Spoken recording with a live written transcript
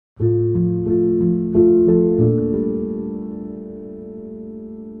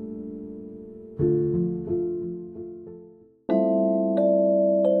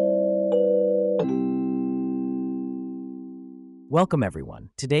Welcome, everyone.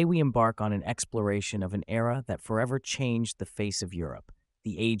 Today we embark on an exploration of an era that forever changed the face of Europe,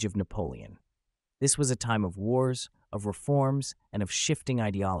 the Age of Napoleon. This was a time of wars, of reforms, and of shifting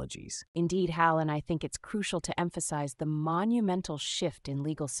ideologies. Indeed, Hal, and I think it's crucial to emphasize the monumental shift in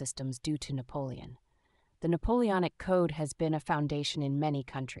legal systems due to Napoleon. The Napoleonic Code has been a foundation in many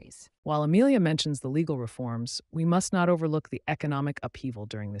countries. While Amelia mentions the legal reforms, we must not overlook the economic upheaval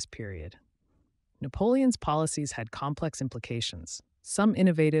during this period. Napoleon's policies had complex implications, some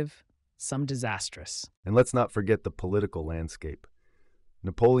innovative, some disastrous. And let's not forget the political landscape.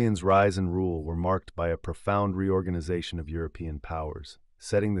 Napoleon's rise and rule were marked by a profound reorganization of European powers,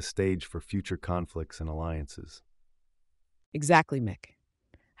 setting the stage for future conflicts and alliances. Exactly, Mick.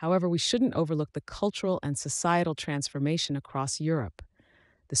 However, we shouldn't overlook the cultural and societal transformation across Europe.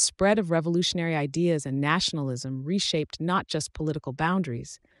 The spread of revolutionary ideas and nationalism reshaped not just political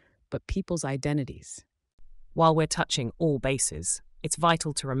boundaries, but people's identities. While we're touching all bases, it's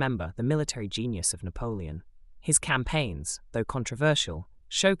vital to remember the military genius of Napoleon. His campaigns, though controversial,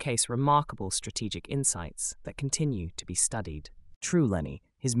 showcase remarkable strategic insights that continue to be studied. True, Lenny,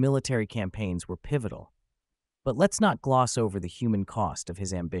 his military campaigns were pivotal. But let's not gloss over the human cost of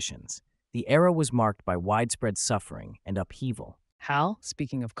his ambitions. The era was marked by widespread suffering and upheaval. Hal,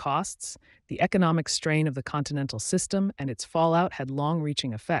 speaking of costs, the economic strain of the Continental system and its fallout had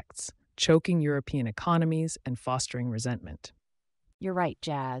long-reaching effects, choking European economies and fostering resentment. You're right,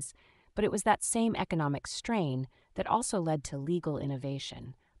 Jazz, but it was that same economic strain that also led to legal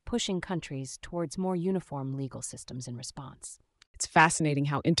innovation, pushing countries towards more uniform legal systems in response. It's fascinating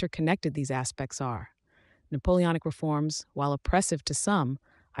how interconnected these aspects are. Napoleonic reforms, while oppressive to some,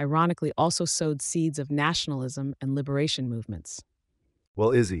 ironically also sowed seeds of nationalism and liberation movements.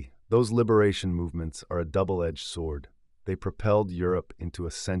 Well, Izzy, those liberation movements are a double-edged sword. They propelled Europe into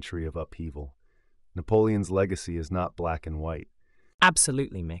a century of upheaval. Napoleon's legacy is not black and white.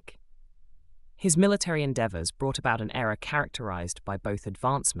 Absolutely, Mick. His military endeavors brought about an era characterized by both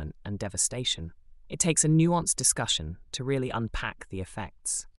advancement and devastation. It takes a nuanced discussion to really unpack the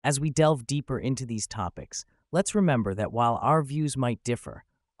effects. As we delve deeper into these topics, let's remember that while our views might differ,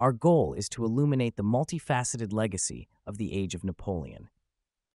 our goal is to illuminate the multifaceted legacy of the Age of Napoleon.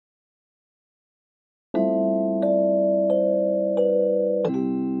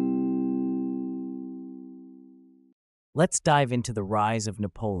 Let's dive into the rise of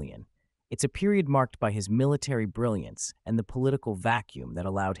Napoleon. It's a period marked by his military brilliance and the political vacuum that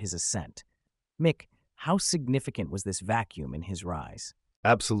allowed his ascent. Mick, how significant was this vacuum in his rise?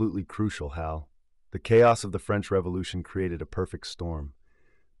 Absolutely crucial, Hal. The chaos of the French Revolution created a perfect storm.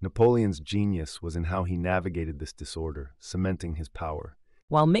 Napoleon's genius was in how he navigated this disorder, cementing his power.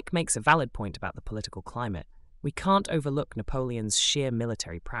 While Mick makes a valid point about the political climate, we can't overlook Napoleon's sheer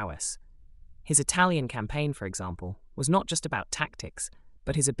military prowess. His Italian campaign, for example, was not just about tactics,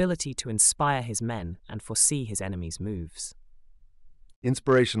 but his ability to inspire his men and foresee his enemies' moves.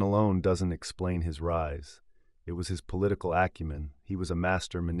 Inspiration alone doesn't explain his rise. It was his political acumen. He was a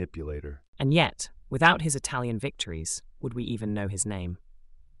master manipulator. And yet, without his Italian victories, would we even know his name?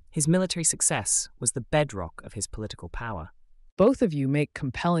 His military success was the bedrock of his political power. Both of you make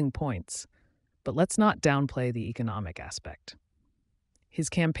compelling points, but let's not downplay the economic aspect. His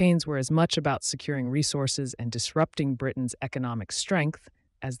campaigns were as much about securing resources and disrupting Britain's economic strength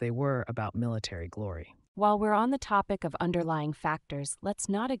as they were about military glory. While we're on the topic of underlying factors, let's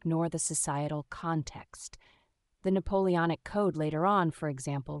not ignore the societal context. The Napoleonic Code later on, for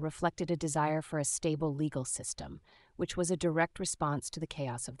example, reflected a desire for a stable legal system, which was a direct response to the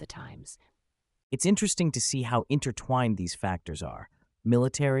chaos of the times. It's interesting to see how intertwined these factors are: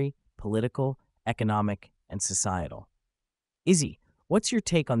 military, political, economic, and societal. Izzy, what's your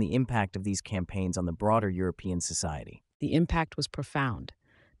take on the impact of these campaigns on the broader European society? The impact was profound.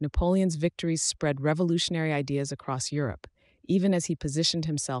 Napoleon's victories spread revolutionary ideas across Europe, even as he positioned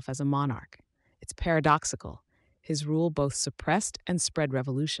himself as a monarch. It's paradoxical. His rule both suppressed and spread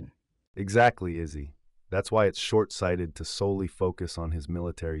revolution. Exactly, Izzy. That's why it's short-sighted to solely focus on his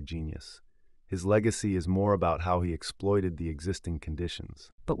military genius. His legacy is more about how he exploited the existing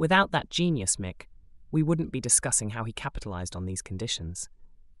conditions. But without that genius, Mick, we wouldn't be discussing how he capitalized on these conditions.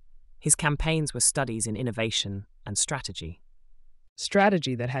 His campaigns were studies in innovation and strategy.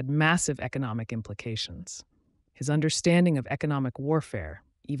 Strategy that had massive economic implications. His understanding of economic warfare,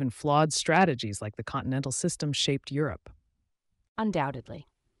 even flawed strategies like the Continental system, shaped Europe. Undoubtedly.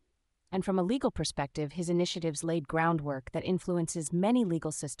 And from a legal perspective, his initiatives laid groundwork that influences many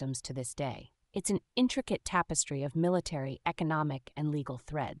legal systems to this day. It's an intricate tapestry of military, economic, and legal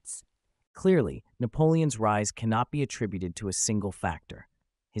threads. Clearly, Napoleon's rise cannot be attributed to a single factor.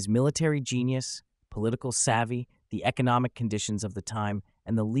 His military genius, political savvy, the economic conditions of the time,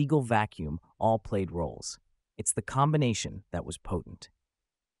 and the legal vacuum all played roles. It's the combination that was potent.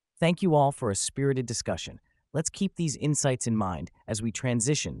 Thank you all for a spirited discussion. Let's keep these insights in mind as we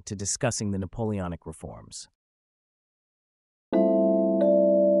transition to discussing the Napoleonic reforms.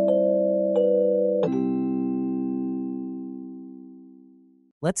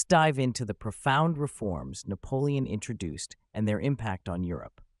 Let's dive into the profound reforms Napoleon introduced and their impact on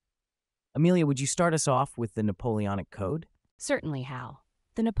Europe. Amelia, would you start us off with the Napoleonic Code? Certainly, Hal.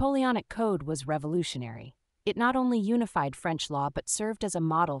 The Napoleonic Code was revolutionary. It not only unified French law but served as a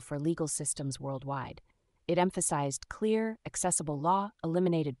model for legal systems worldwide. It emphasized clear, accessible law,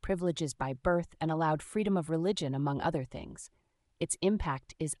 eliminated privileges by birth, and allowed freedom of religion, among other things. Its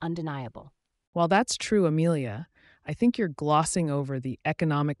impact is undeniable. While that's true, Amelia, I think you're glossing over the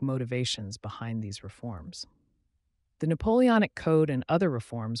economic motivations behind these reforms. The Napoleonic Code and other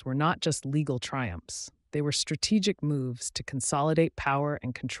reforms were not just legal triumphs. They were strategic moves to consolidate power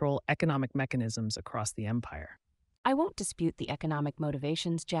and control economic mechanisms across the empire. I won't dispute the economic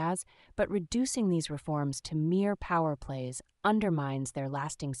motivations, Jazz, but reducing these reforms to mere power plays undermines their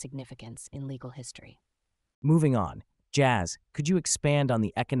lasting significance in legal history. Moving on, Jazz, could you expand on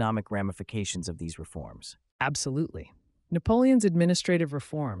the economic ramifications of these reforms? Absolutely. Napoleon's administrative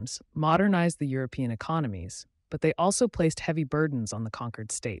reforms modernized the European economies, but they also placed heavy burdens on the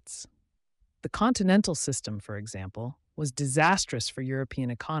conquered states. The Continental system, for example, was disastrous for European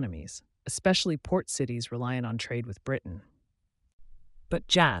economies, especially port cities reliant on trade with Britain. But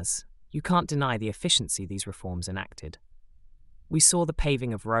Jazz, you can't deny the efficiency these reforms enacted. We saw the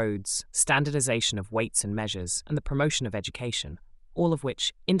paving of roads, standardization of weights and measures, and the promotion of education, all of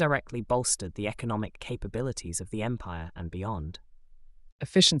which indirectly bolstered the economic capabilities of the empire and beyond.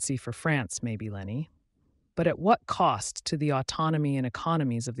 Efficiency for France, maybe, Lenny. But at what cost to the autonomy and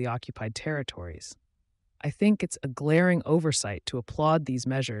economies of the occupied territories? I think it's a glaring oversight to applaud these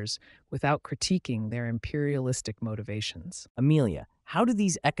measures without critiquing their imperialistic motivations. Amelia, how do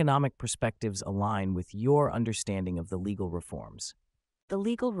these economic perspectives align with your understanding of the legal reforms? The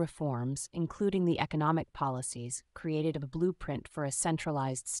legal reforms, including the economic policies, created a blueprint for a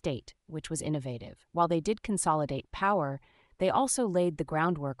centralized state, which was innovative. While they did consolidate power, they also laid the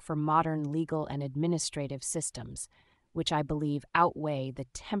groundwork for modern legal and administrative systems, which I believe outweigh the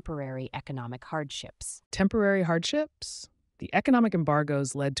temporary economic hardships. Temporary hardships? The economic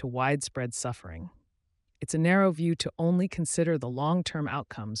embargoes led to widespread suffering. It's a narrow view to only consider the long-term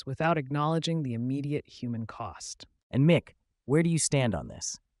outcomes without acknowledging the immediate human cost. And Mick, where do you stand on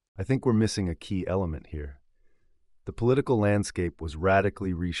this? I think we're missing a key element here. The political landscape was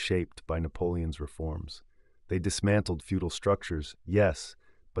radically reshaped by Napoleon's reforms. They dismantled feudal structures, yes,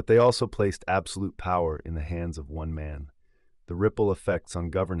 but they also placed absolute power in the hands of one man. The ripple effects on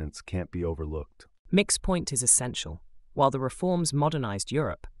governance can't be overlooked. Mick's point is essential. While the reforms modernized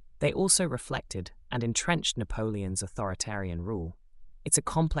Europe, they also reflected and entrenched Napoleon's authoritarian rule. It's a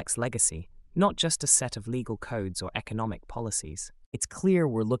complex legacy, not just a set of legal codes or economic policies. It's clear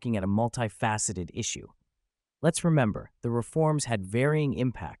we're looking at a multifaceted issue. Let's remember, the reforms had varying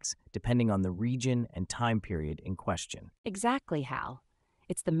impacts depending on the region and time period in question. Exactly, Hal.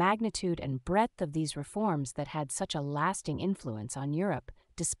 It's the magnitude and breadth of these reforms that had such a lasting influence on Europe,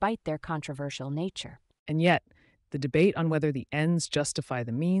 despite their controversial nature. And yet, the debate on whether the ends justify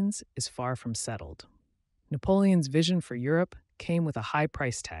the means is far from settled. Napoleon's vision for Europe came with a high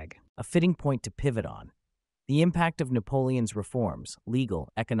price tag. A fitting point to pivot on. The impact of Napoleon's reforms, legal,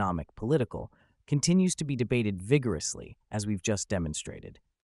 economic, political, continues to be debated vigorously, as we've just demonstrated.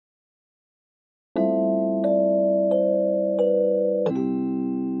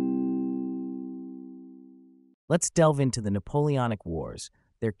 Let's delve into the Napoleonic Wars,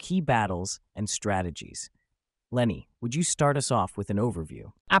 their key battles and strategies. Lenny, would you start us off with an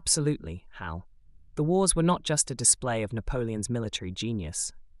overview? Absolutely, Hal. The wars were not just a display of Napoleon's military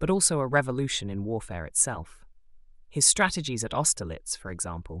genius, but also a revolution in warfare itself. His strategies at Austerlitz, for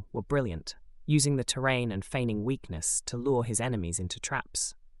example, were brilliant, using the terrain and feigning weakness to lure his enemies into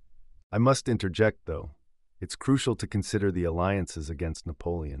traps. I must interject, though. It's crucial to consider the alliances against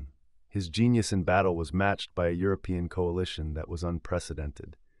Napoleon. His genius in battle was matched by a European coalition that was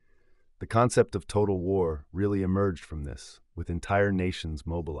unprecedented. The concept of total war really emerged from this, with entire nations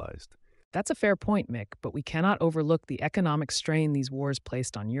mobilized. That's a fair point, Mick, but we cannot overlook the economic strain these wars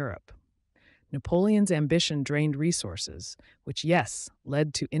placed on Europe. Napoleon's ambition drained resources, which, yes,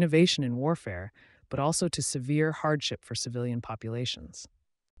 led to innovation in warfare, but also to severe hardship for civilian populations.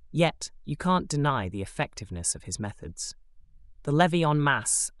 Yet, you can't deny the effectiveness of his methods. The levy en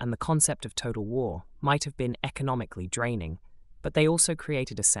masse and the concept of total war might have been economically draining, but they also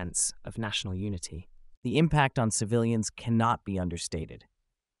created a sense of national unity. The impact on civilians cannot be understated.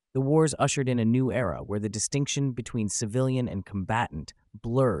 The wars ushered in a new era where the distinction between civilian and combatant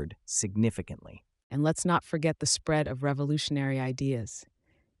blurred significantly. And let's not forget the spread of revolutionary ideas.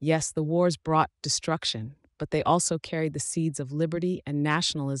 Yes, the wars brought destruction, but they also carried the seeds of liberty and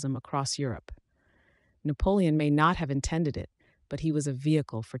nationalism across Europe. Napoleon may not have intended it, but he was a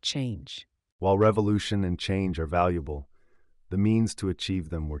vehicle for change. While revolution and change are valuable, the means to achieve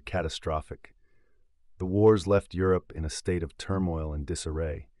them were catastrophic. The wars left Europe in a state of turmoil and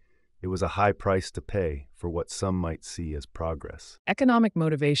disarray. It was a high price to pay for what some might see as progress. Economic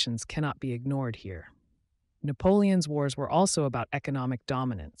motivations cannot be ignored here. Napoleon's wars were also about economic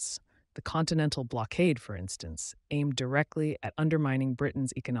dominance. The Continental Blockade, for instance, aimed directly at undermining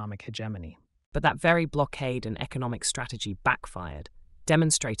Britain's economic hegemony. But that very blockade and economic strategy backfired,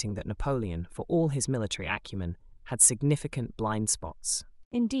 demonstrating that Napoleon, for all his military acumen, had significant blind spots.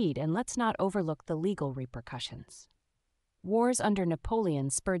 Indeed, and let's not overlook the legal repercussions. Wars under Napoleon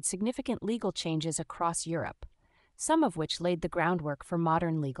spurred significant legal changes across Europe, some of which laid the groundwork for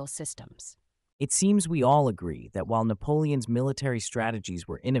modern legal systems. It seems we all agree that while Napoleon's military strategies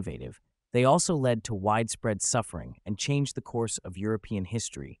were innovative, they also led to widespread suffering and changed the course of European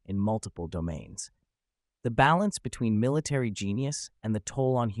history in multiple domains. The balance between military genius and the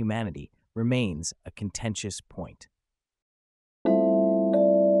toll on humanity remains a contentious point.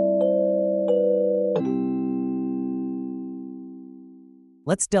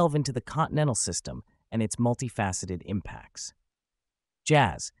 Let's delve into the Continental system and its multifaceted impacts.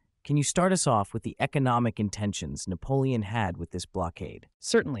 Jazz, can you start us off with the economic intentions Napoleon had with this blockade?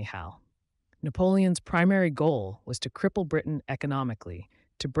 Certainly, Hal. Napoleon's primary goal was to cripple Britain economically,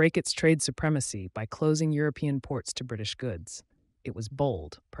 to break its trade supremacy by closing European ports to British goods. It was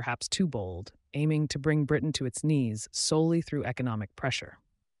bold, perhaps too bold, aiming to bring Britain to its knees solely through economic pressure.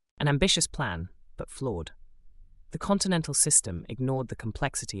 An ambitious plan, but flawed. The Continental system ignored the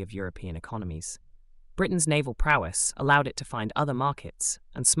complexity of European economies. Britain's naval prowess allowed it to find other markets,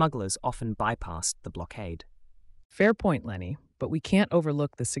 and smugglers often bypassed the blockade. Fair point, Lenny, but we can't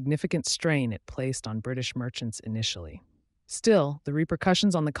overlook the significant strain it placed on British merchants initially. Still, the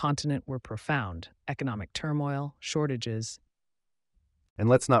repercussions on the continent were profound: economic turmoil, shortages. And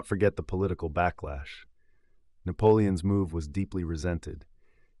let's not forget the political backlash. Napoleon's move was deeply resented.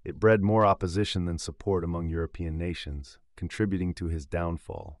 It bred more opposition than support among European nations, contributing to his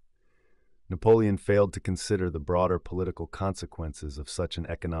downfall. Napoleon failed to consider the broader political consequences of such an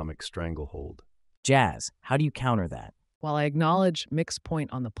economic stranglehold. Jazz, how do you counter that? While I acknowledge Mick's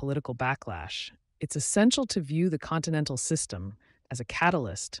point on the political backlash, it's essential to view the Continental system as a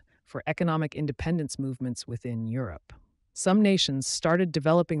catalyst for economic independence movements within Europe. Some nations started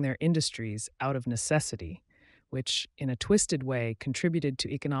developing their industries out of necessity, which, in a twisted way, contributed to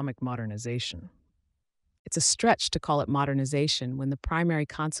economic modernization. It's a stretch to call it modernization when the primary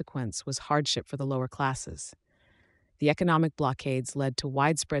consequence was hardship for the lower classes. The economic blockades led to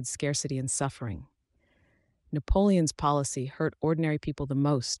widespread scarcity and suffering. Napoleon's policy hurt ordinary people the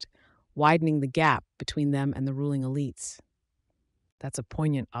most, widening the gap between them and the ruling elites. That's a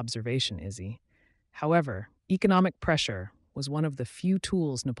poignant observation, Izzy. However, economic pressure was one of the few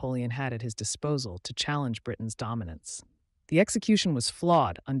tools Napoleon had at his disposal to challenge Britain's dominance. The execution was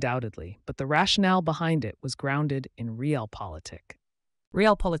flawed, undoubtedly, but the rationale behind it was grounded in realpolitik.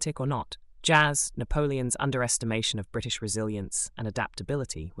 Realpolitik or not, Jazz, Napoleon's underestimation of British resilience and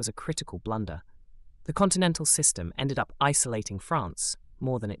adaptability was a critical blunder. The Continental system ended up isolating France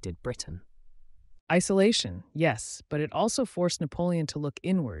more than it did Britain. Isolation, yes, but it also forced Napoleon to look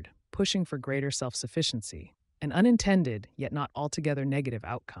inward, pushing for greater self-sufficiency, an unintended, yet not altogether negative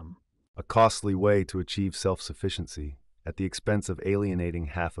outcome. A costly way to achieve self-sufficiency, at the expense of alienating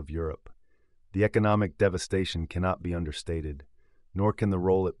half of Europe. The economic devastation cannot be understated, nor can the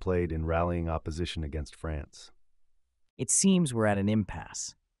role it played in rallying opposition against France. It seems we're at an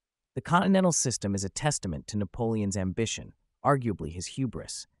impasse. The Continental system is a testament to Napoleon's ambition, arguably his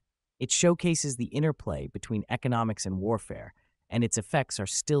hubris. It showcases the interplay between economics and warfare, and its effects are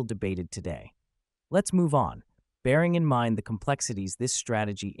still debated today. Let's move on, bearing in mind the complexities this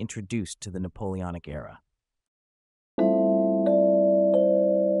strategy introduced to the Napoleonic era.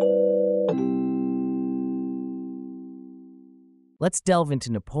 Let's delve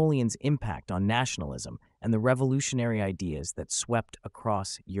into Napoleon's impact on nationalism and the revolutionary ideas that swept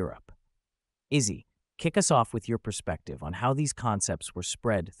across Europe. Izzy, kick us off with your perspective on how these concepts were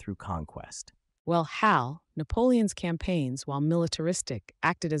spread through conquest. Well, Hal, Napoleon's campaigns, while militaristic,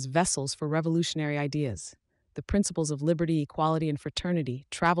 acted as vessels for revolutionary ideas. The principles of liberty, equality, and fraternity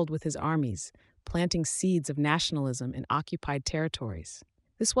traveled with his armies, planting seeds of nationalism in occupied territories.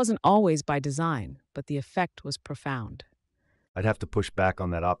 This wasn't always by design, but the effect was profound. I'd have to push back on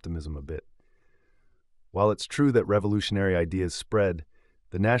that optimism a bit. While it's true that revolutionary ideas spread,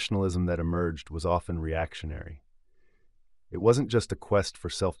 the nationalism that emerged was often reactionary. It wasn't just a quest for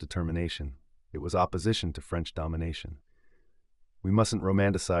self-determination, it was opposition to French domination. We mustn't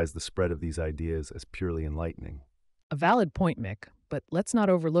romanticize the spread of these ideas as purely enlightening. A valid point, Mick, but let's not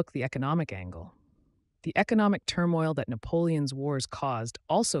overlook the economic angle. The economic turmoil that Napoleon's wars caused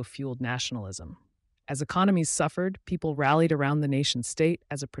also fueled nationalism. As economies suffered, people rallied around the nation-state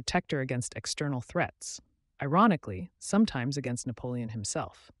as a protector against external threats. Ironically, sometimes against Napoleon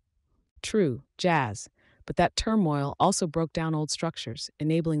himself. True, jazz, but that turmoil also broke down old structures,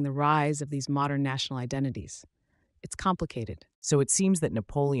 enabling the rise of these modern national identities. It's complicated. So it seems that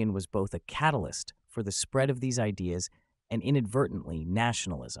Napoleon was both a catalyst for the spread of these ideas and inadvertently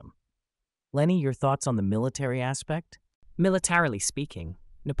nationalism. Lenny, your thoughts on the military aspect? Militarily speaking,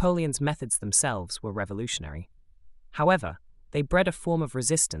 Napoleon's methods themselves were revolutionary. However, they bred a form of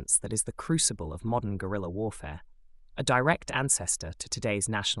resistance that is the crucible of modern guerrilla warfare, a direct ancestor to today's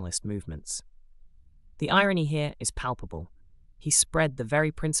nationalist movements. The irony here is palpable. He spread the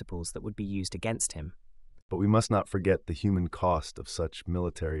very principles that would be used against him. But we must not forget the human cost of such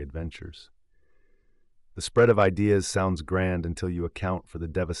military adventures. The spread of ideas sounds grand until you account for the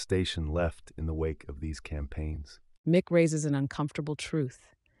devastation left in the wake of these campaigns. Mick raises an uncomfortable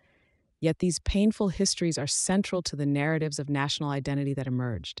truth. Yet these painful histories are central to the narratives of national identity that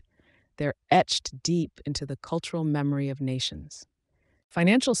emerged. They're etched deep into the cultural memory of nations.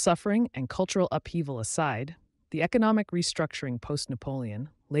 Financial suffering and cultural upheaval aside, the economic restructuring post-Napoleon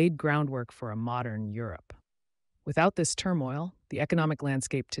laid groundwork for a modern Europe. Without this turmoil, the economic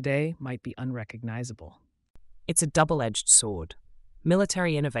landscape today might be unrecognizable. It's a double-edged sword.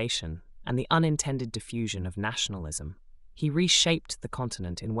 Military innovation and the unintended diffusion of nationalism. He reshaped the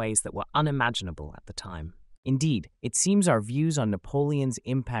continent in ways that were unimaginable at the time. Indeed, it seems our views on Napoleon's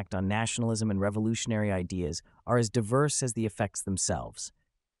impact on nationalism and revolutionary ideas are as diverse as the effects themselves.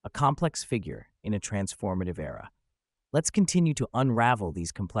 A complex figure in a transformative era. Let's continue to unravel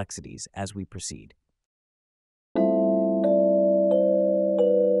these complexities as we proceed.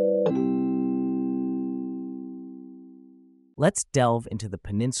 Let's delve into the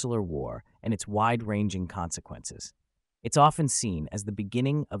Peninsular War and its wide-ranging consequences. It's often seen as the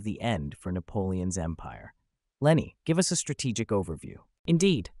beginning of the end for Napoleon's empire. Lenny, give us a strategic overview.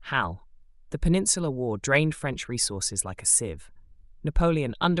 Indeed, Hal. The Peninsular War drained French resources like a sieve.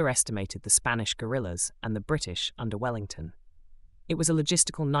 Napoleon underestimated the Spanish guerrillas and the British under Wellington. It was a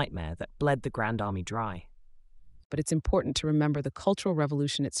logistical nightmare that bled the Grand Army dry. But it's important to remember the cultural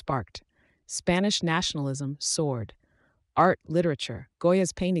revolution it sparked. Spanish nationalism soared. Art, literature,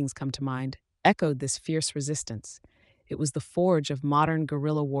 Goya's paintings come to mind, echoed this fierce resistance. It was the forge of modern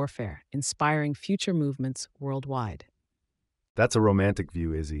guerrilla warfare, inspiring future movements worldwide. That's a romantic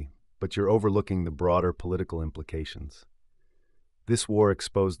view, Izzy, but you're overlooking the broader political implications. This war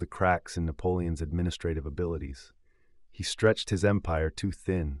exposed the cracks in Napoleon's administrative abilities. He stretched his empire too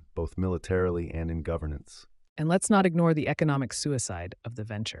thin, both militarily and in governance. And let's not ignore the economic suicide of the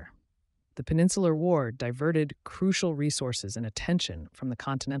venture. The Peninsular War diverted crucial resources and attention from the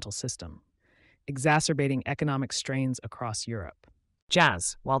Continental system, exacerbating economic strains across Europe.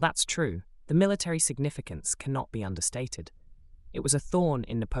 Jazz, while that's true, the military significance cannot be understated. It was a thorn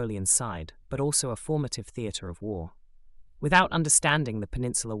in Napoleon's side, but also a formative theatre of war. Without understanding the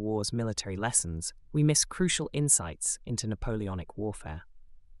Peninsular War's military lessons, we miss crucial insights into Napoleonic warfare.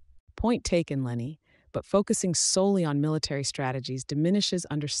 Point taken, Lenny, but focusing solely on military strategies diminishes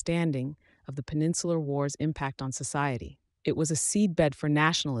understanding of the Peninsular War's impact on society. It was a seedbed for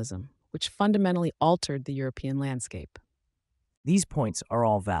nationalism, which fundamentally altered the European landscape. These points are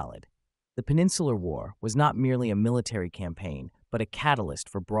all valid. The Peninsular War was not merely a military campaign, but a catalyst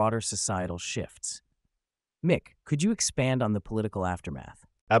for broader societal shifts. Mick, could you expand on the political aftermath?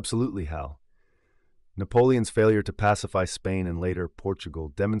 Absolutely, Hal. Napoleon's failure to pacify Spain and later Portugal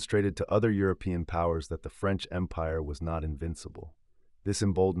demonstrated to other European powers that the French Empire was not invincible. This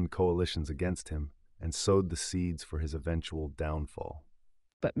emboldened coalitions against him and sowed the seeds for his eventual downfall.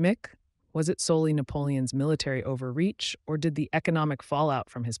 But Mick, was it solely Napoleon's military overreach, or did the economic fallout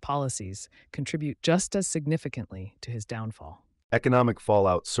from his policies contribute just as significantly to his downfall? Economic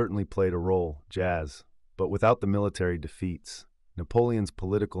fallout certainly played a role, Jazz, but without the military defeats, Napoleon's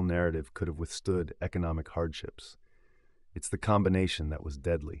political narrative could have withstood economic hardships. It's the combination that was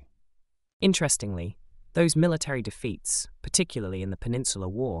deadly. Interestingly, those military defeats, particularly in the Peninsular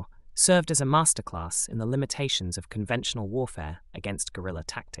War, served as a masterclass in the limitations of conventional warfare against guerrilla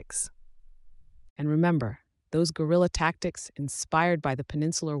tactics. And remember, Those guerrilla tactics, inspired by the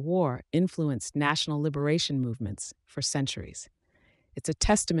Peninsular War, influenced national liberation movements for centuries. It's a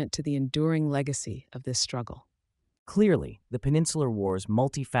testament to the enduring legacy of this struggle. Clearly, the Peninsular War's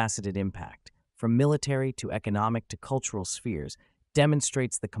multifaceted impact, from military to economic to cultural spheres,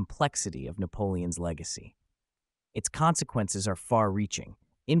 demonstrates the complexity of Napoleon's legacy. Its consequences are far-reaching,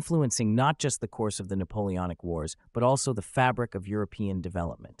 influencing not just the course of the Napoleonic Wars, but also the fabric of European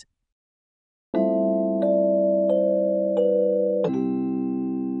development.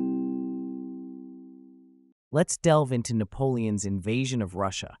 Let's delve into Napoleon's invasion of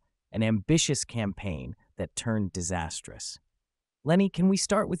Russia, an ambitious campaign that turned disastrous. Lenny, can we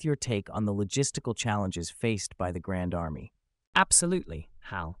start with your take on the logistical challenges faced by the Grand Army? Absolutely,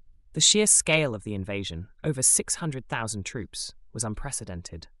 Hal. The sheer scale of the invasion, over 600,000 troops, was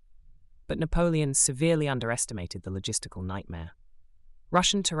unprecedented. But Napoleon severely underestimated the logistical nightmare.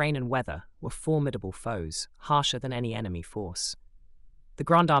 Russian terrain and weather were formidable foes, harsher than any enemy force. The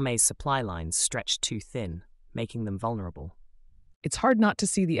Grande Armée's supply lines stretched too thin, making them vulnerable. It's hard not to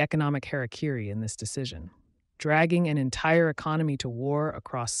see the economic harakiri in this decision. Dragging an entire economy to war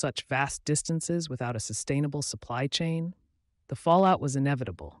across such vast distances without a sustainable supply chain, the fallout was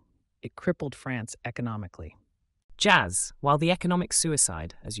inevitable. It crippled France economically. Jazz, while the economic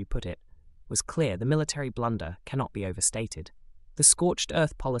suicide, as you put it, was clear, the military blunder cannot be overstated. The scorched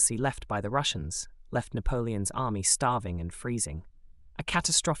earth policy left by the Russians left Napoleon's army starving and freezing, a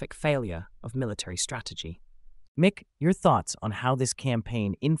catastrophic failure of military strategy. Mick, your thoughts on how this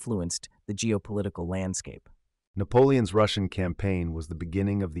campaign influenced the geopolitical landscape? Napoleon's Russian campaign was the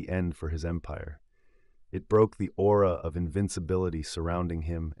beginning of the end for his empire. It broke the aura of invincibility surrounding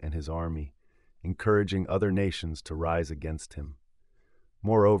him and his army, encouraging other nations to rise against him.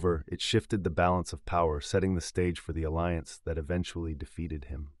 Moreover, it shifted the balance of power, setting the stage for the alliance that eventually defeated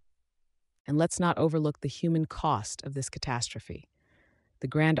him. And let's not overlook the human cost of this catastrophe. The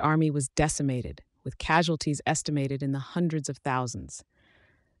Grand Army was decimated, with casualties estimated in the hundreds of thousands.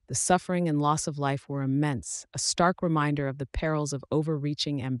 The suffering and loss of life were immense, a stark reminder of the perils of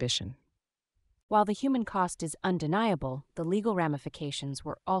overreaching ambition. While the human cost is undeniable, the legal ramifications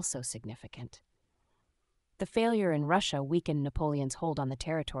were also significant. The failure in Russia weakened Napoleon's hold on the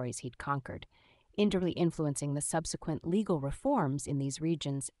territories he'd conquered, indirectly influencing the subsequent legal reforms in these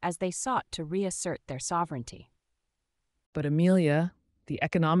regions as they sought to reassert their sovereignty. But Amelia, the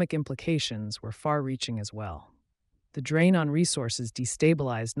economic implications were far-reaching as well. The drain on resources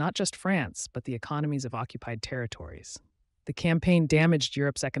destabilized not just France, but the economies of occupied territories. The campaign damaged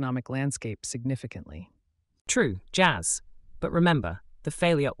Europe's economic landscape significantly. True, Jazz. But remember, the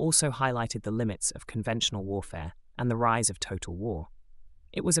failure also highlighted the limits of conventional warfare and the rise of total war.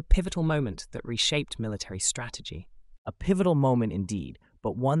 It was a pivotal moment that reshaped military strategy. A pivotal moment indeed,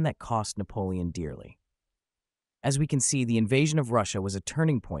 but one that cost Napoleon dearly. As we can see, the invasion of Russia was a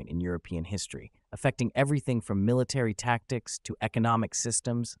turning point in European history, affecting everything from military tactics to economic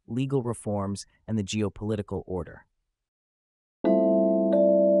systems, legal reforms, and the geopolitical order.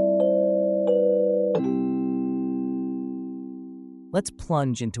 Let's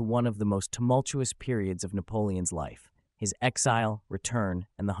plunge into one of the most tumultuous periods of Napoleon's life, his exile, return,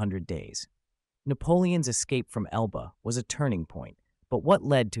 and the 100 Days. Napoleon's escape from Elba was a turning point, but what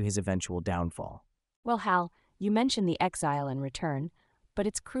led to his eventual downfall? Well, Hal, you mentioned the exile and return, but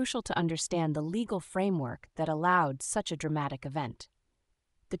it's crucial to understand the legal framework that allowed such a dramatic event.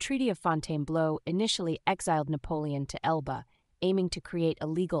 The Treaty of Fontainebleau initially exiled Napoleon to Elba, aiming to create a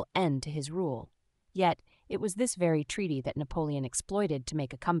legal end to his rule. Yet, it was this very treaty that Napoleon exploited to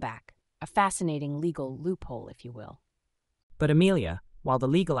make a comeback, a fascinating legal loophole, if you will. But Amelia, while the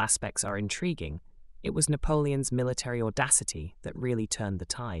legal aspects are intriguing, it was Napoleon's military audacity that really turned the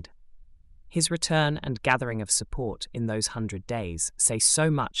tide. His return and gathering of support in those 100 days say so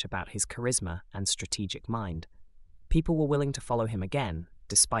much about his charisma and strategic mind. People were willing to follow him again,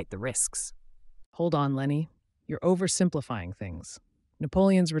 despite the risks. Hold on, Lenny. You're oversimplifying things.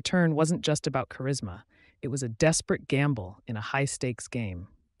 Napoleon's return wasn't just about charisma. It was a desperate gamble in a high-stakes game.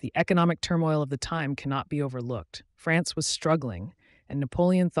 The economic turmoil of the time cannot be overlooked. France was struggling, and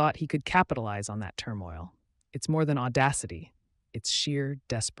Napoleon thought he could capitalize on that turmoil. It's more than audacity. It's sheer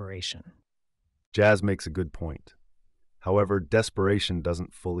desperation. Jazz makes a good point. However, desperation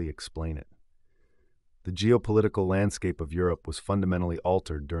doesn't fully explain it. The geopolitical landscape of Europe was fundamentally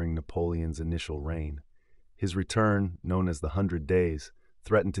altered during Napoleon's initial reign. His return, known as the 100 Days,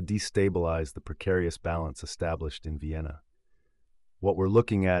 threatened to destabilize the precarious balance established in Vienna. What we're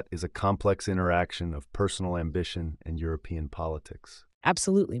looking at is a complex interaction of personal ambition and European politics.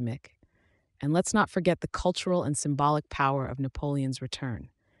 Absolutely, Mick. And let's not forget the cultural and symbolic power of Napoleon's return.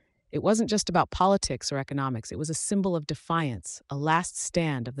 It wasn't just about politics or economics, it was a symbol of defiance, a last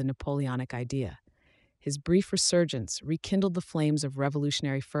stand of the Napoleonic idea. His brief resurgence rekindled the flames of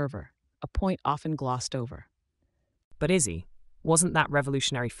revolutionary fervor, a point often glossed over. But Izzy, wasn't that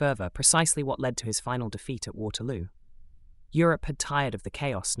revolutionary fervour precisely what led to his final defeat at Waterloo? Europe had tired of the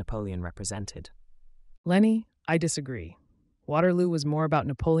chaos Napoleon represented. Lenny, I disagree. Waterloo was more about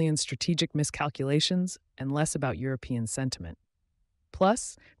Napoleon's strategic miscalculations and less about European sentiment.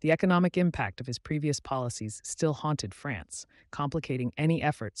 Plus, the economic impact of his previous policies still haunted France, complicating any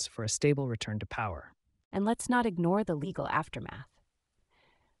efforts for a stable return to power. And let's not ignore the legal aftermath.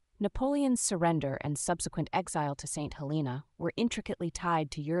 Napoleon's surrender and subsequent exile to St. Helena were intricately tied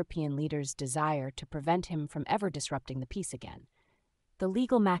to European leaders' desire to prevent him from ever disrupting the peace again. The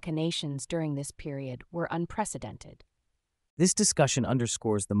legal machinations during this period were unprecedented. This discussion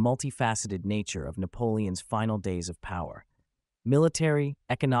underscores the multifaceted nature of Napoleon's final days of power. Military,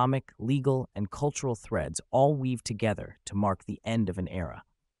 economic, legal, and cultural threads all weave together to mark the end of an era.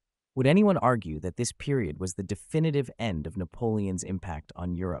 Would anyone argue that this period was the definitive end of Napoleon's impact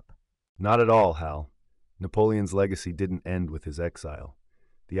on Europe? Not at all, Hal. Napoleon's legacy didn't end with his exile.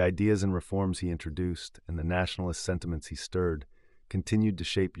 The ideas and reforms he introduced and the nationalist sentiments he stirred continued to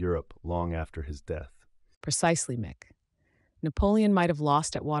shape Europe long after his death. Precisely, Mick. Napoleon might have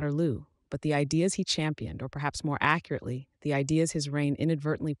lost at Waterloo, but the ideas he championed, or perhaps more accurately, the ideas his reign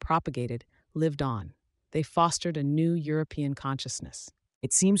inadvertently propagated, lived on. They fostered a new European consciousness.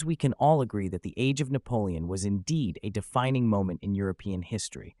 It seems we can all agree that the Age of Napoleon was indeed a defining moment in European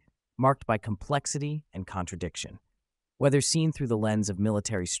history, marked by complexity and contradiction. Whether seen through the lens of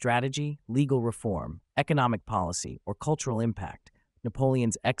military strategy, legal reform, economic policy, or cultural impact,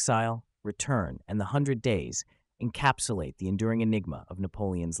 Napoleon's exile, return, and the 100 Days encapsulate the enduring enigma of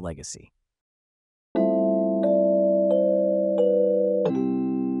Napoleon's legacy.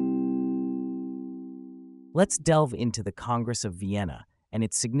 Let's delve into the Congress of Vienna and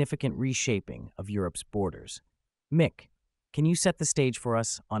its significant reshaping of Europe's borders. Mick, can you set the stage for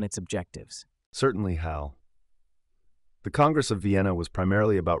us on its objectives? Certainly, Hal. The Congress of Vienna was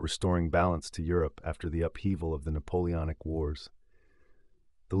primarily about restoring balance to Europe after the upheaval of the Napoleonic Wars.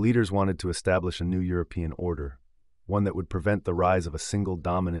 The leaders wanted to establish a new European order, one that would prevent the rise of a single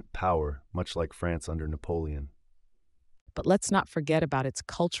dominant power, much like France under Napoleon. But let's not forget about its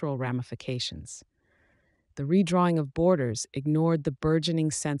cultural ramifications. The redrawing of borders ignored the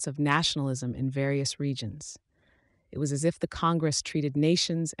burgeoning sense of nationalism in various regions. It was as if the Congress treated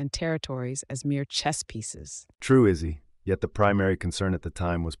nations and territories as mere chess pieces. True, Izzy, yet the primary concern at the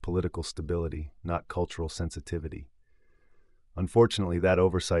time was political stability, not cultural sensitivity. Unfortunately, that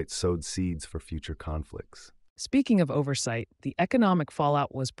oversight sowed seeds for future conflicts. Speaking of oversight, the economic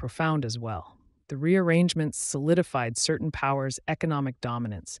fallout was profound as well. The rearrangements solidified certain powers' economic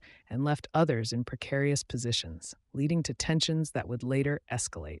dominance and left others in precarious positions, leading to tensions that would later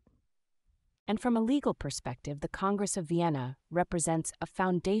escalate. And from a legal perspective, the Congress of Vienna represents a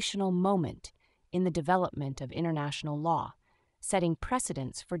foundational moment in the development of international law, setting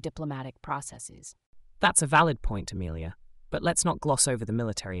precedents for diplomatic processes. That's a valid point, Amelia, but let's not gloss over the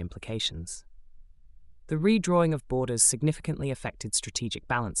military implications. The redrawing of borders significantly affected strategic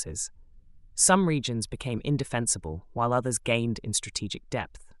balances. Some regions became indefensible, while others gained in strategic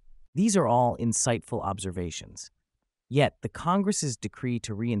depth. These are all insightful observations. Yet, the Congress's decree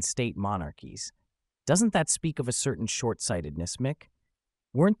to reinstate monarchies, doesn't that speak of a certain short-sightedness, Mick?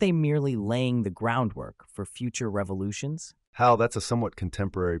 Weren't they merely laying the groundwork for future revolutions? Hal, that's a somewhat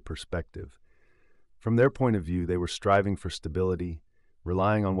contemporary perspective. From their point of view, they were striving for stability,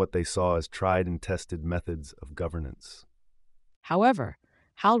 relying on what they saw as tried and tested methods of governance. However,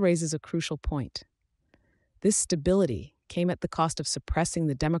 Hal raises a crucial point. This stability came at the cost of suppressing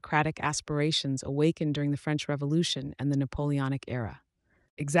the democratic aspirations awakened during the French Revolution and the Napoleonic era.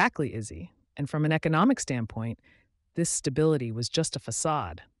 Exactly, Izzy. And from an economic standpoint, this stability was just a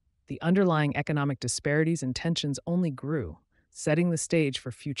facade. The underlying economic disparities and tensions only grew, setting the stage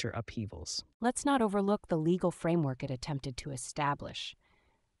for future upheavals. Let's not overlook the legal framework it attempted to establish.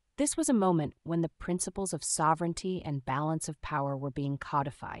 This was a moment when the principles of sovereignty and balance of power were being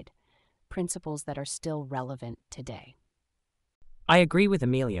codified, principles that are still relevant today. I agree with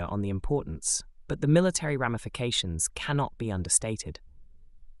Amelia on the importance, but the military ramifications cannot be understated.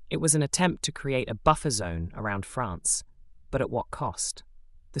 It was an attempt to create a buffer zone around France, but at what cost?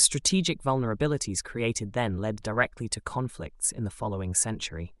 The strategic vulnerabilities created then led directly to conflicts in the following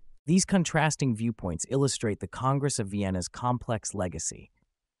century. These contrasting viewpoints illustrate the Congress of Vienna's complex legacy.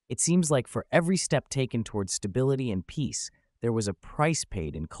 It seems like for every step taken towards stability and peace, there was a price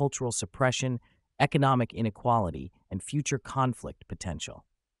paid in cultural suppression, economic inequality, and future conflict potential.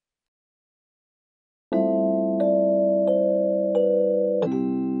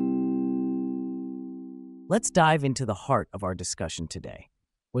 Let's dive into the heart of our discussion today.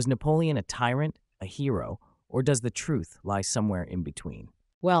 Was Napoleon a tyrant, a hero, or does the truth lie somewhere in between?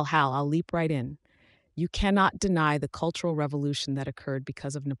 Well, Hal, I'll leap right in. You cannot deny the cultural revolution that occurred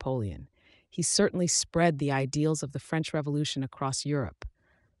because of Napoleon. He certainly spread the ideals of the French Revolution across Europe: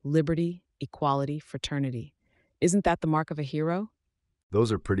 liberty, equality, fraternity. Isn't that the mark of a hero? Those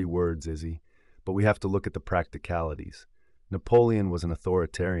are pretty words, Izzy, but we have to look at the practicalities. Napoleon was an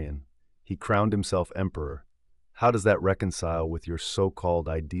authoritarian. He crowned himself emperor. How does that reconcile with your so-called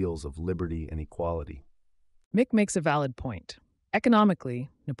ideals of liberty and equality? Mick makes a valid point. Economically,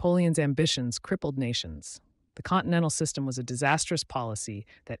 Napoleon's ambitions crippled nations. The Continental system was a disastrous policy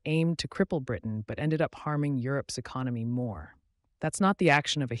that aimed to cripple Britain but ended up harming Europe's economy more. That's not the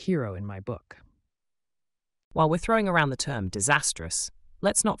action of a hero in my book. While we're throwing around the term disastrous,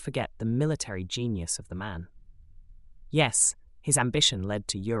 let's not forget the military genius of the man. Yes, his ambition led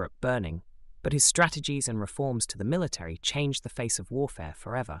to Europe burning, but his strategies and reforms to the military changed the face of warfare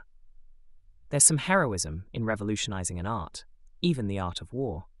forever. There's some heroism in revolutionizing an art, even the art of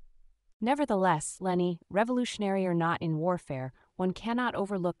war. Nevertheless, Lenny, revolutionary or not in warfare, one cannot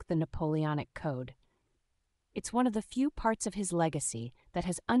overlook the Napoleonic Code. It's one of the few parts of his legacy that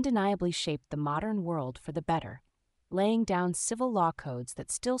has undeniably shaped the modern world for the better, laying down civil law codes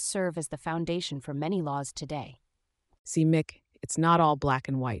that still serve as the foundation for many laws today. See, Mick, it's not all black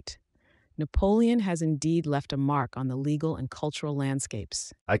and white. Napoleon has indeed left a mark on the legal and cultural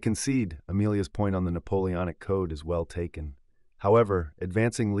landscapes. I concede Amelia's point on the Napoleonic Code is well taken. However,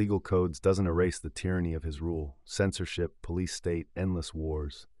 advancing legal codes doesn't erase the tyranny of his rule: censorship, police state, endless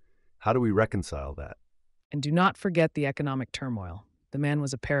wars. How do we reconcile that? And do not forget the economic turmoil. The man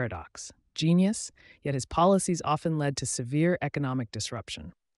was a paradox. Genius, yet his policies often led to severe economic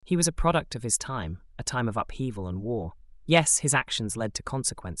disruption. He was a product of his time, a time of upheaval and war. Yes, his actions led to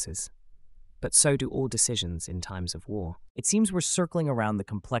consequences, but so do all decisions in times of war. It seems we're circling around the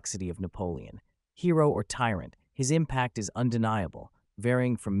complexity of Napoleon. Hero or tyrant, his impact is undeniable,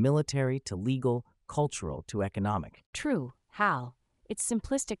 varying from military to legal, cultural to economic. True, Hal. It's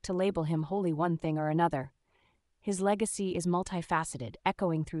simplistic to label him wholly one thing or another. His legacy is multifaceted,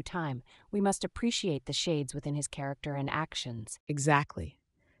 echoing through time. We must appreciate the shades within his character and actions. Exactly.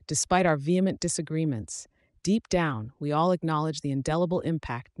 Despite our vehement disagreements, deep down, we all acknowledge the indelible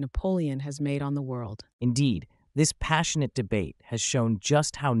impact Napoleon has made on the world. Indeed, this passionate debate has shown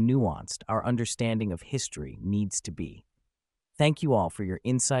just how nuanced our understanding of history needs to be. Thank you all for your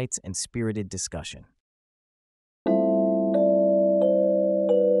insights and spirited discussion.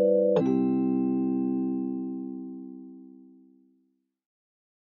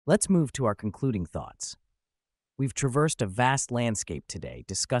 Let's move to our concluding thoughts. We've traversed a vast landscape today,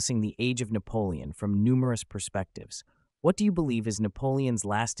 discussing the Age of Napoleon from numerous perspectives. What do you believe is Napoleon's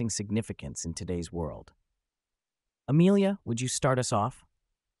lasting significance in today's world? Amelia, would you start us off?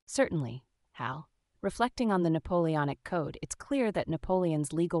 Certainly, Hal. Reflecting on the Napoleonic Code, it's clear that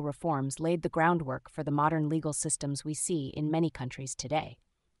Napoleon's legal reforms laid the groundwork for the modern legal systems we see in many countries today.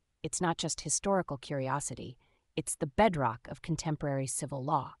 It's not just historical curiosity, it's the bedrock of contemporary civil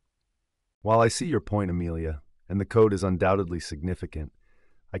law. While I see your point, Amelia, and the code is undoubtedly significant,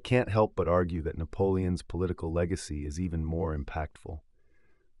 I can't help but argue that Napoleon's political legacy is even more impactful.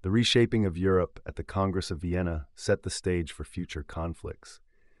 The reshaping of Europe at the Congress of Vienna set the stage for future conflicts.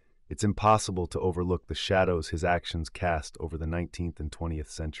 It's impossible to overlook the shadows his actions cast over the 19th and 20th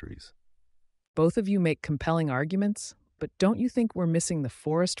centuries. Both of you make compelling arguments, but don't you think we're missing the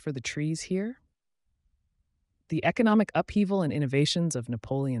forest for the trees here? The economic upheaval and innovations of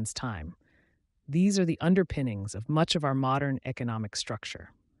Napoleon's time. These are the underpinnings of much of our modern economic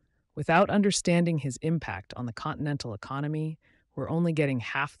structure. Without understanding his impact on the continental economy, we're only getting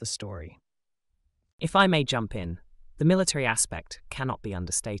half the story. If I may jump in, the military aspect cannot be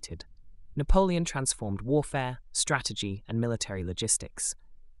understated. Napoleon transformed warfare, strategy, and military logistics.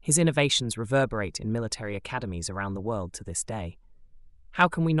 His innovations reverberate in military academies around the world to this day. How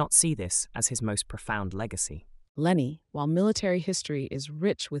can we not see this as his most profound legacy? Lenny, while military history is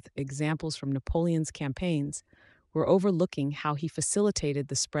rich with examples from Napoleon's campaigns, we're overlooking how he facilitated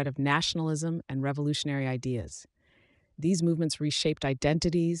the spread of nationalism and revolutionary ideas. These movements reshaped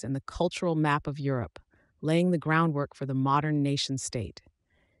identities and the cultural map of Europe, laying the groundwork for the modern nation-state.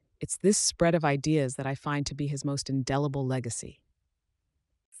 It's this spread of ideas that I find to be his most indelible legacy.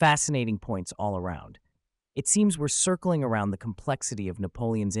 Fascinating points all around. It seems we're circling around the complexity of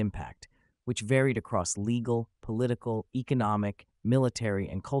Napoleon's impact, which varied across legal, political, economic, military,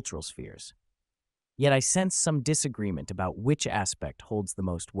 and cultural spheres. Yet I sense some disagreement about which aspect holds the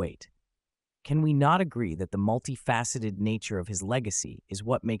most weight. Can we not agree that the multifaceted nature of his legacy is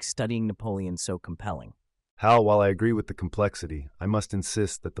what makes studying Napoleon so compelling? Hal, while I agree with the complexity, I must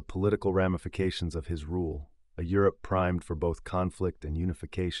insist that the political ramifications of his rule, a Europe primed for both conflict and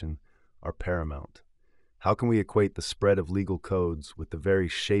unification, are paramount. How can we equate the spread of legal codes with the very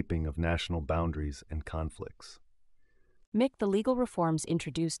shaping of national boundaries and conflicts? Mick, the legal reforms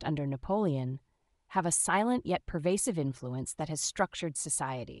introduced under Napoleon have a silent yet pervasive influence that has structured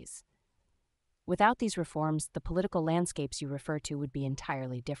societies. Without these reforms, the political landscapes you refer to would be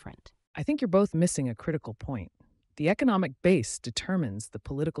entirely different. I think you're both missing a critical point. The economic base determines the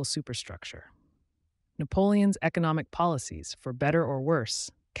political superstructure. Napoleon's economic policies, for better or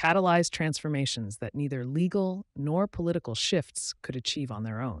worse, catalyzed transformations that neither legal nor political shifts could achieve on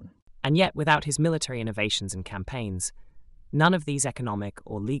their own. And yet, without his military innovations and campaigns, none of these economic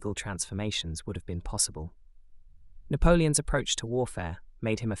or legal transformations would have been possible. Napoleon's approach to warfare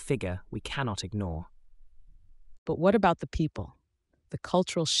made him a figure we cannot ignore. But what about the people? The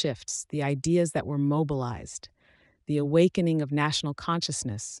cultural shifts, the ideas that were mobilized, the awakening of national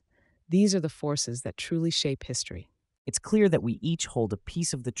consciousness, these are the forces that truly shape history. It's clear that we each hold a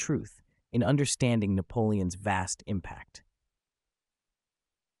piece of the truth in understanding Napoleon's vast impact.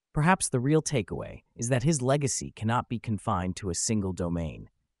 Perhaps the real takeaway is that his legacy cannot be confined to a single domain.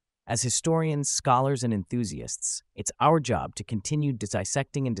 As historians, scholars, and enthusiasts, it's our job to continue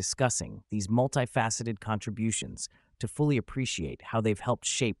dissecting and discussing these multifaceted contributions to fully appreciate how they've helped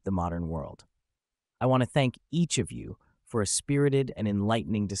shape the modern world. I want to thank each of you for a spirited and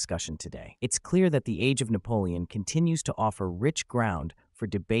enlightening discussion today. It's clear that the Age of Napoleon continues to offer rich ground for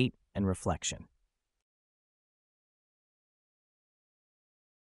debate and reflection.